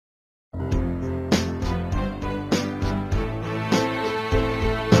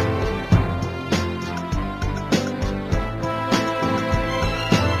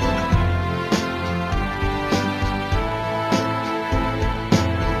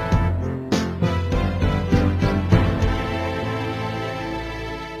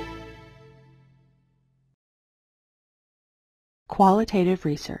Qualitative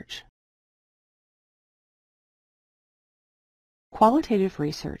research. Qualitative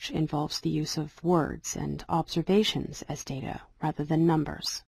research involves the use of words and observations as data rather than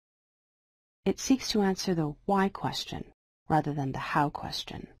numbers. It seeks to answer the why question rather than the how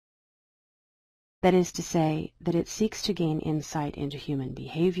question. That is to say, that it seeks to gain insight into human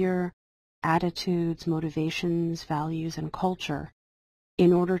behavior, attitudes, motivations, values, and culture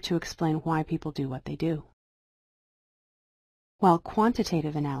in order to explain why people do what they do. While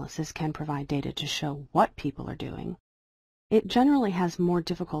quantitative analysis can provide data to show what people are doing, it generally has more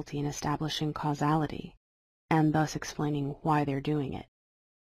difficulty in establishing causality, and thus explaining why they're doing it.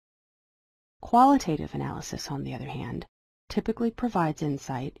 Qualitative analysis, on the other hand, typically provides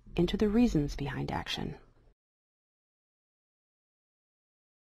insight into the reasons behind action.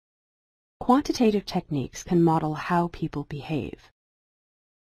 Quantitative techniques can model how people behave.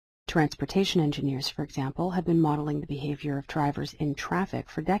 Transportation engineers, for example, have been modeling the behavior of drivers in traffic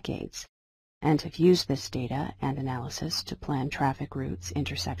for decades, and have used this data and analysis to plan traffic routes,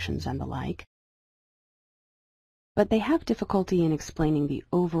 intersections, and the like. But they have difficulty in explaining the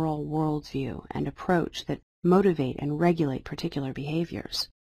overall worldview and approach that motivate and regulate particular behaviors.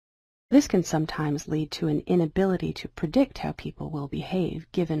 This can sometimes lead to an inability to predict how people will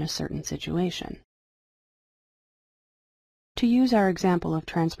behave given a certain situation. To use our example of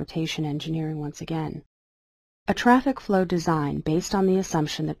transportation engineering once again, a traffic flow design based on the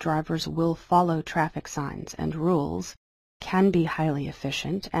assumption that drivers will follow traffic signs and rules can be highly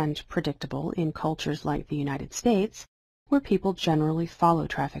efficient and predictable in cultures like the United States, where people generally follow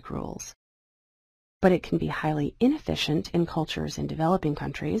traffic rules. But it can be highly inefficient in cultures in developing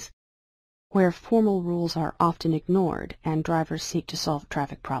countries, where formal rules are often ignored and drivers seek to solve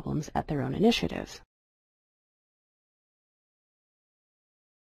traffic problems at their own initiative.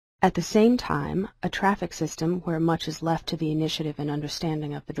 At the same time, a traffic system where much is left to the initiative and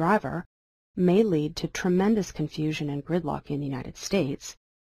understanding of the driver may lead to tremendous confusion and gridlock in the United States,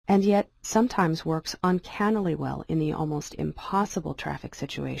 and yet sometimes works uncannily well in the almost impossible traffic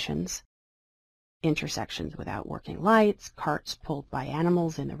situations, intersections without working lights, carts pulled by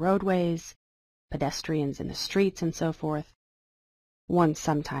animals in the roadways, pedestrians in the streets, and so forth, one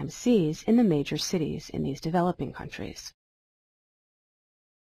sometimes sees in the major cities in these developing countries.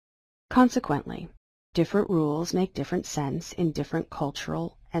 Consequently, different rules make different sense in different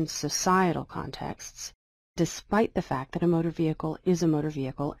cultural and societal contexts, despite the fact that a motor vehicle is a motor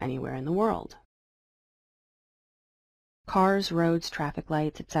vehicle anywhere in the world. Cars, roads, traffic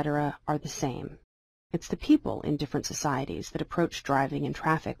lights, etc. are the same. It's the people in different societies that approach driving and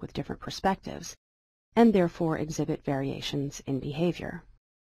traffic with different perspectives, and therefore exhibit variations in behavior.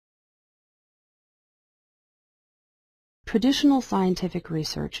 Traditional scientific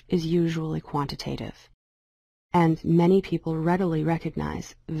research is usually quantitative, and many people readily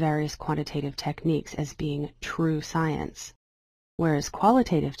recognize various quantitative techniques as being true science, whereas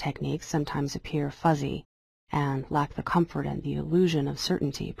qualitative techniques sometimes appear fuzzy and lack the comfort and the illusion of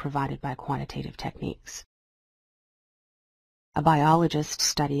certainty provided by quantitative techniques. A biologist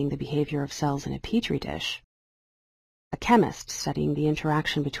studying the behavior of cells in a petri dish, a chemist studying the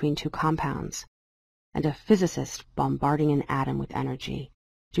interaction between two compounds, and a physicist bombarding an atom with energy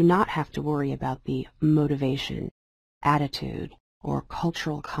do not have to worry about the motivation, attitude, or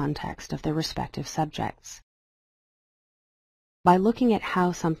cultural context of their respective subjects. By looking at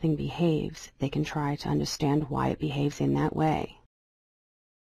how something behaves, they can try to understand why it behaves in that way.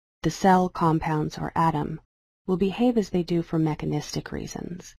 The cell, compounds, or atom will behave as they do for mechanistic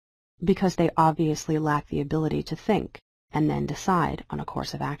reasons, because they obviously lack the ability to think and then decide on a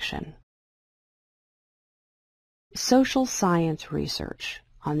course of action. Social science research,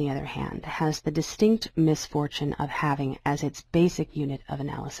 on the other hand, has the distinct misfortune of having as its basic unit of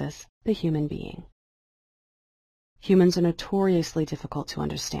analysis the human being. Humans are notoriously difficult to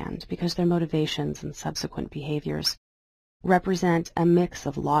understand because their motivations and subsequent behaviors represent a mix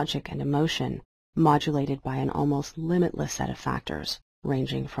of logic and emotion modulated by an almost limitless set of factors,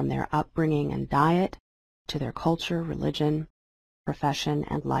 ranging from their upbringing and diet to their culture, religion, profession,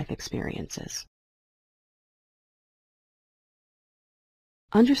 and life experiences.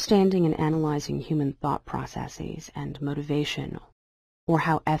 Understanding and analyzing human thought processes and motivation, or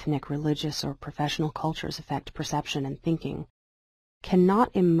how ethnic, religious, or professional cultures affect perception and thinking,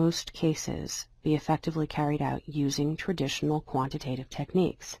 cannot in most cases be effectively carried out using traditional quantitative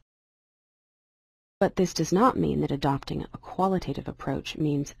techniques. But this does not mean that adopting a qualitative approach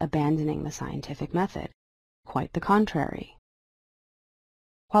means abandoning the scientific method. Quite the contrary.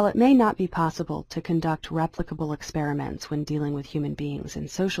 While it may not be possible to conduct replicable experiments when dealing with human beings in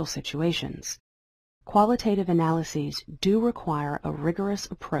social situations, Qualitative analyses do require a rigorous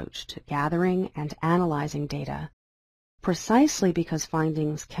approach to gathering and analyzing data, precisely because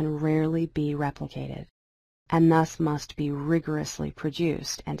findings can rarely be replicated, and thus must be rigorously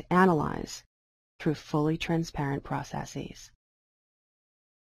produced and analyzed through fully transparent processes.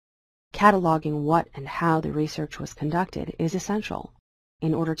 Cataloging what and how the research was conducted is essential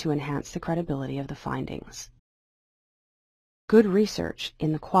in order to enhance the credibility of the findings. Good research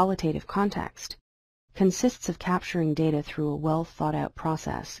in the qualitative context consists of capturing data through a well-thought-out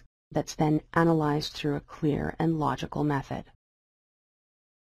process that's then analyzed through a clear and logical method.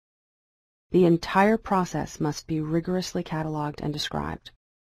 The entire process must be rigorously cataloged and described,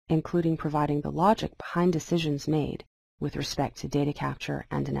 including providing the logic behind decisions made with respect to data capture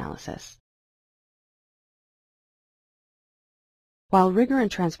and analysis. While rigor and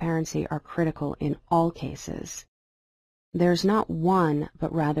transparency are critical in all cases, there's not one,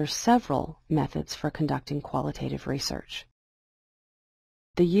 but rather several methods for conducting qualitative research.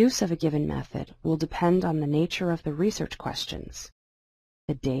 The use of a given method will depend on the nature of the research questions,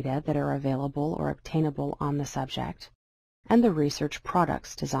 the data that are available or obtainable on the subject, and the research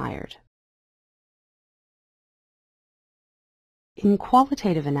products desired. In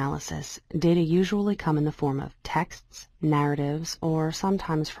qualitative analysis, data usually come in the form of texts, narratives, or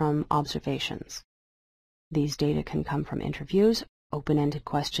sometimes from observations. These data can come from interviews, open-ended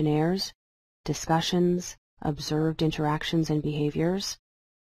questionnaires, discussions, observed interactions and behaviors,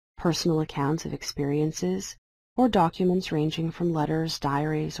 personal accounts of experiences, or documents ranging from letters,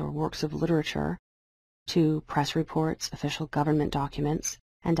 diaries, or works of literature to press reports, official government documents,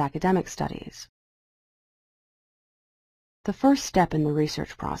 and academic studies. The first step in the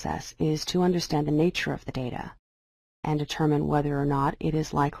research process is to understand the nature of the data and determine whether or not it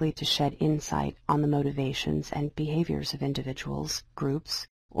is likely to shed insight on the motivations and behaviors of individuals, groups,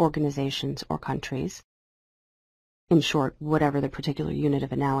 organizations, or countries. In short, whatever the particular unit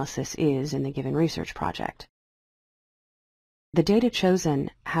of analysis is in the given research project. The data chosen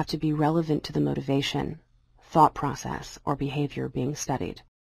have to be relevant to the motivation, thought process, or behavior being studied.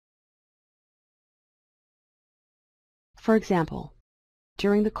 For example,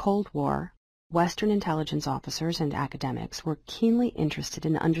 during the Cold War, Western intelligence officers and academics were keenly interested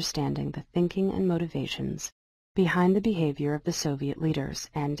in understanding the thinking and motivations behind the behavior of the Soviet leaders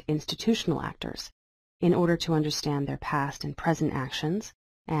and institutional actors in order to understand their past and present actions,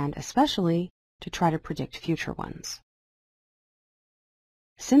 and especially to try to predict future ones.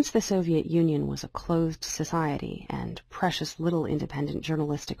 Since the Soviet Union was a closed society and precious little independent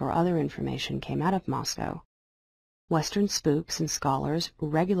journalistic or other information came out of Moscow, Western spooks and scholars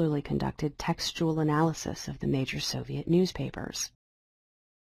regularly conducted textual analysis of the major Soviet newspapers.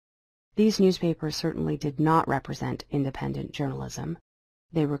 These newspapers certainly did not represent independent journalism.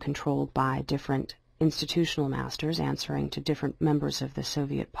 They were controlled by different institutional masters answering to different members of the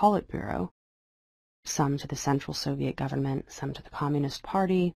Soviet Politburo, some to the Central Soviet government, some to the Communist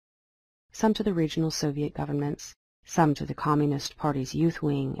Party, some to the regional Soviet governments, some to the Communist Party's youth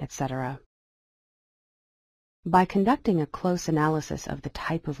wing, etc. By conducting a close analysis of the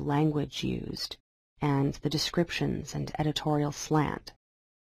type of language used and the descriptions and editorial slant,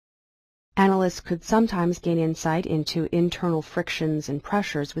 analysts could sometimes gain insight into internal frictions and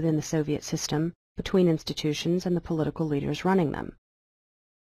pressures within the Soviet system between institutions and the political leaders running them.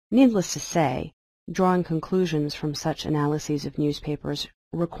 Needless to say, drawing conclusions from such analyses of newspapers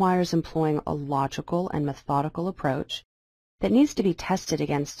requires employing a logical and methodical approach that needs to be tested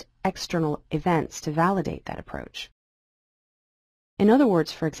against external events to validate that approach. In other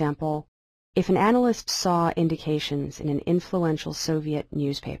words, for example, if an analyst saw indications in an influential Soviet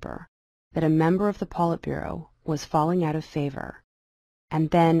newspaper that a member of the Politburo was falling out of favor, and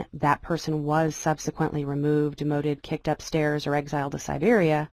then that person was subsequently removed, demoted, kicked upstairs, or exiled to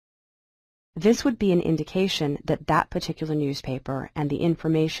Siberia, this would be an indication that that particular newspaper and the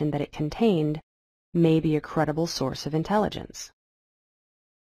information that it contained may be a credible source of intelligence.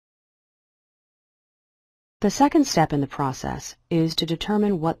 The second step in the process is to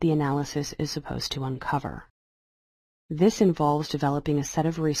determine what the analysis is supposed to uncover. This involves developing a set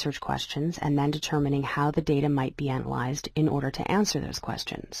of research questions and then determining how the data might be analyzed in order to answer those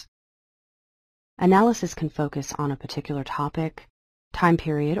questions. Analysis can focus on a particular topic, time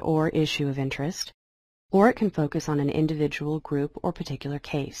period, or issue of interest, or it can focus on an individual, group, or particular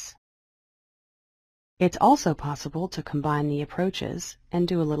case. It's also possible to combine the approaches and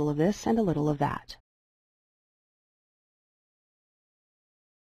do a little of this and a little of that.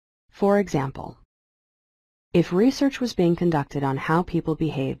 For example, if research was being conducted on how people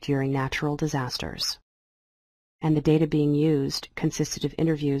behave during natural disasters, and the data being used consisted of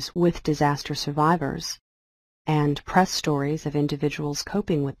interviews with disaster survivors and press stories of individuals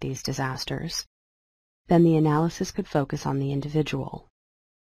coping with these disasters, then the analysis could focus on the individual.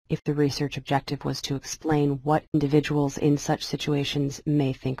 If the research objective was to explain what individuals in such situations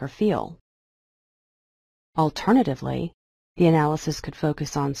may think or feel. Alternatively, the analysis could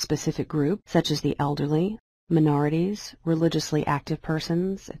focus on specific groups such as the elderly, minorities, religiously active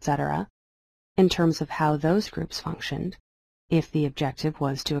persons, etc., in terms of how those groups functioned, if the objective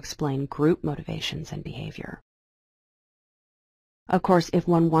was to explain group motivations and behavior. Of course, if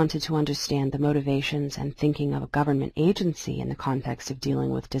one wanted to understand the motivations and thinking of a government agency in the context of dealing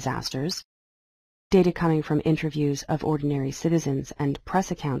with disasters, data coming from interviews of ordinary citizens and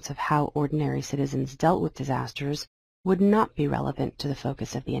press accounts of how ordinary citizens dealt with disasters would not be relevant to the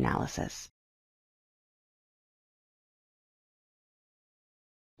focus of the analysis.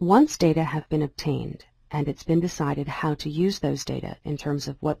 Once data have been obtained, and it's been decided how to use those data in terms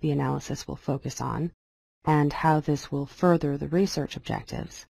of what the analysis will focus on, and how this will further the research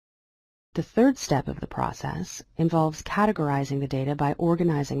objectives, the third step of the process involves categorizing the data by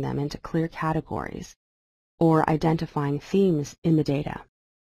organizing them into clear categories, or identifying themes in the data.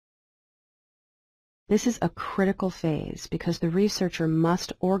 This is a critical phase because the researcher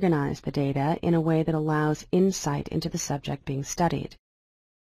must organize the data in a way that allows insight into the subject being studied.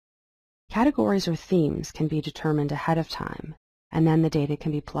 Categories or themes can be determined ahead of time, and then the data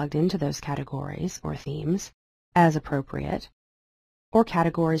can be plugged into those categories or themes as appropriate, or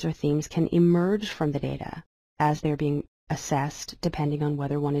categories or themes can emerge from the data as they're being assessed depending on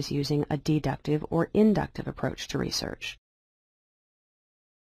whether one is using a deductive or inductive approach to research.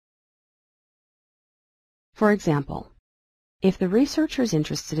 For example, if the researcher is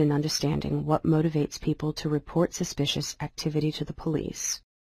interested in understanding what motivates people to report suspicious activity to the police,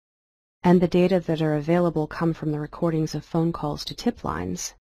 and the data that are available come from the recordings of phone calls to tip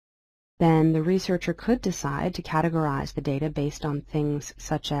lines, then the researcher could decide to categorize the data based on things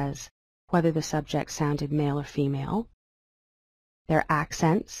such as whether the subject sounded male or female, their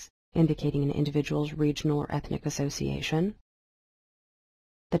accents, indicating an individual's regional or ethnic association,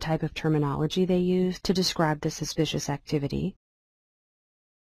 the type of terminology they used to describe the suspicious activity,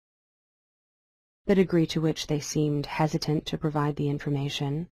 the degree to which they seemed hesitant to provide the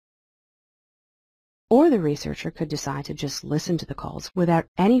information, or the researcher could decide to just listen to the calls without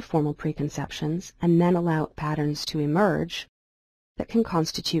any formal preconceptions and then allow patterns to emerge that can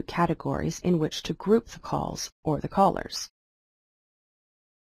constitute categories in which to group the calls or the callers.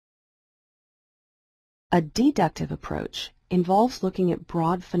 A deductive approach involves looking at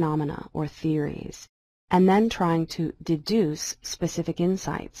broad phenomena or theories and then trying to deduce specific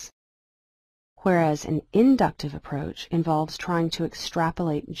insights, whereas an inductive approach involves trying to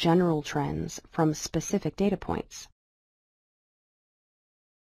extrapolate general trends from specific data points.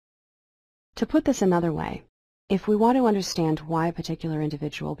 To put this another way, if we want to understand why a particular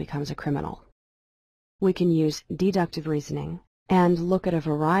individual becomes a criminal, we can use deductive reasoning and look at a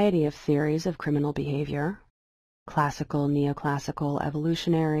variety of theories of criminal behavior, classical, neoclassical,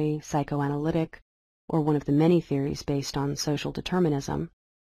 evolutionary, psychoanalytic, or one of the many theories based on social determinism,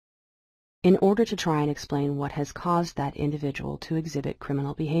 in order to try and explain what has caused that individual to exhibit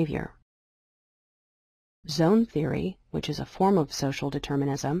criminal behavior. Zone theory, which is a form of social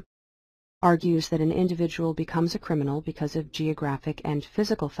determinism, argues that an individual becomes a criminal because of geographic and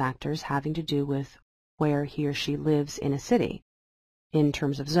physical factors having to do with where he or she lives in a city, in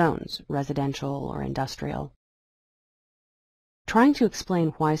terms of zones, residential or industrial. Trying to explain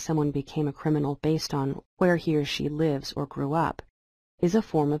why someone became a criminal based on where he or she lives or grew up is a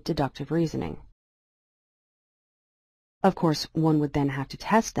form of deductive reasoning. Of course, one would then have to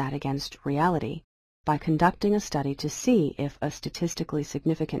test that against reality by conducting a study to see if a statistically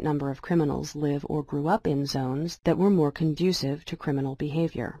significant number of criminals live or grew up in zones that were more conducive to criminal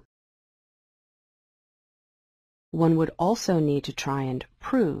behavior. One would also need to try and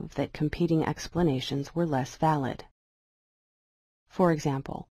prove that competing explanations were less valid. For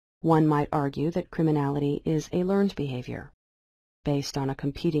example, one might argue that criminality is a learned behavior, based on a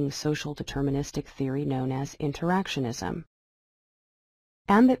competing social deterministic theory known as interactionism,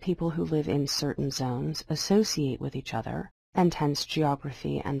 and that people who live in certain zones associate with each other, and hence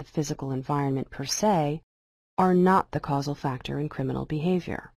geography and the physical environment per se are not the causal factor in criminal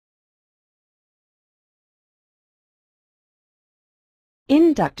behavior.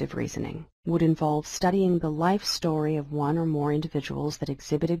 Inductive reasoning would involve studying the life story of one or more individuals that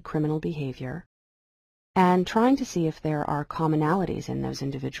exhibited criminal behavior and trying to see if there are commonalities in those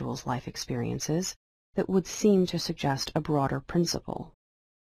individuals' life experiences that would seem to suggest a broader principle.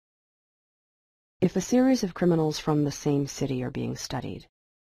 If a series of criminals from the same city are being studied,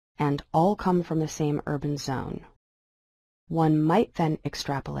 and all come from the same urban zone, one might then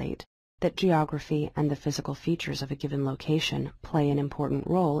extrapolate that geography and the physical features of a given location play an important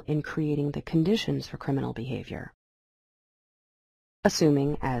role in creating the conditions for criminal behavior.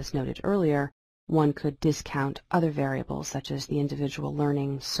 Assuming, as noted earlier, one could discount other variables such as the individual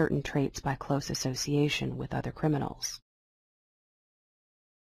learning certain traits by close association with other criminals.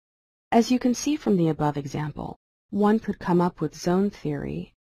 As you can see from the above example, one could come up with zone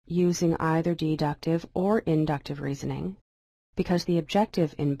theory using either deductive or inductive reasoning, because the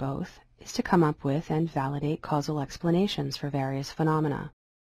objective in both is to come up with and validate causal explanations for various phenomena.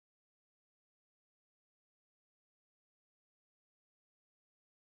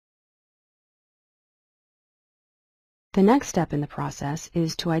 The next step in the process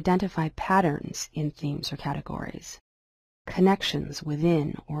is to identify patterns in themes or categories, connections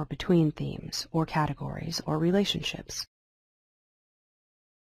within or between themes or categories or relationships.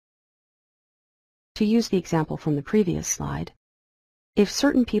 To use the example from the previous slide, if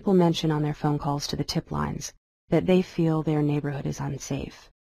certain people mention on their phone calls to the tip lines that they feel their neighborhood is unsafe,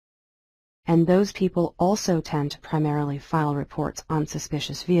 and those people also tend to primarily file reports on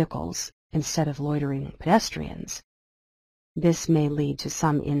suspicious vehicles instead of loitering pedestrians, this may lead to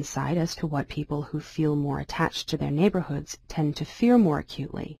some insight as to what people who feel more attached to their neighborhoods tend to fear more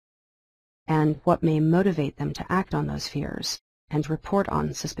acutely, and what may motivate them to act on those fears and report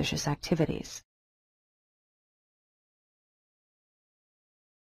on suspicious activities.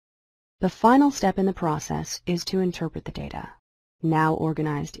 The final step in the process is to interpret the data, now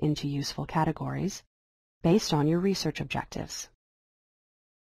organized into useful categories, based on your research objectives.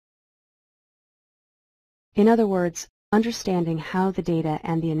 In other words, understanding how the data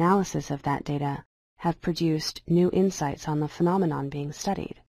and the analysis of that data have produced new insights on the phenomenon being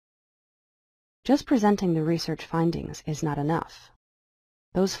studied. Just presenting the research findings is not enough.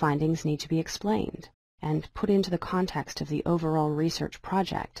 Those findings need to be explained and put into the context of the overall research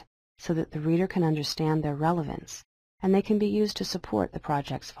project so that the reader can understand their relevance and they can be used to support the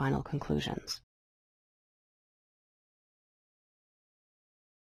project's final conclusions.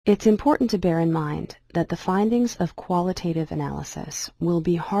 It's important to bear in mind that the findings of qualitative analysis will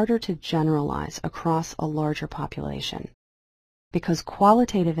be harder to generalize across a larger population, because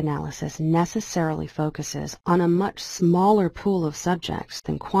qualitative analysis necessarily focuses on a much smaller pool of subjects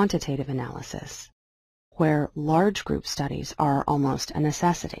than quantitative analysis, where large group studies are almost a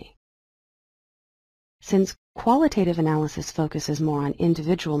necessity. Since qualitative analysis focuses more on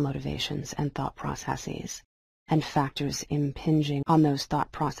individual motivations and thought processes, and factors impinging on those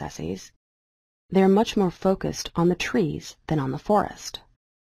thought processes, they're much more focused on the trees than on the forest.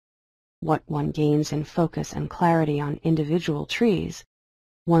 What one gains in focus and clarity on individual trees,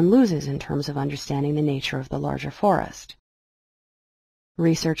 one loses in terms of understanding the nature of the larger forest.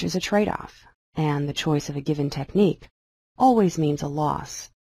 Research is a trade-off, and the choice of a given technique always means a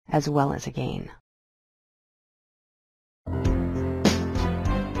loss as well as a gain.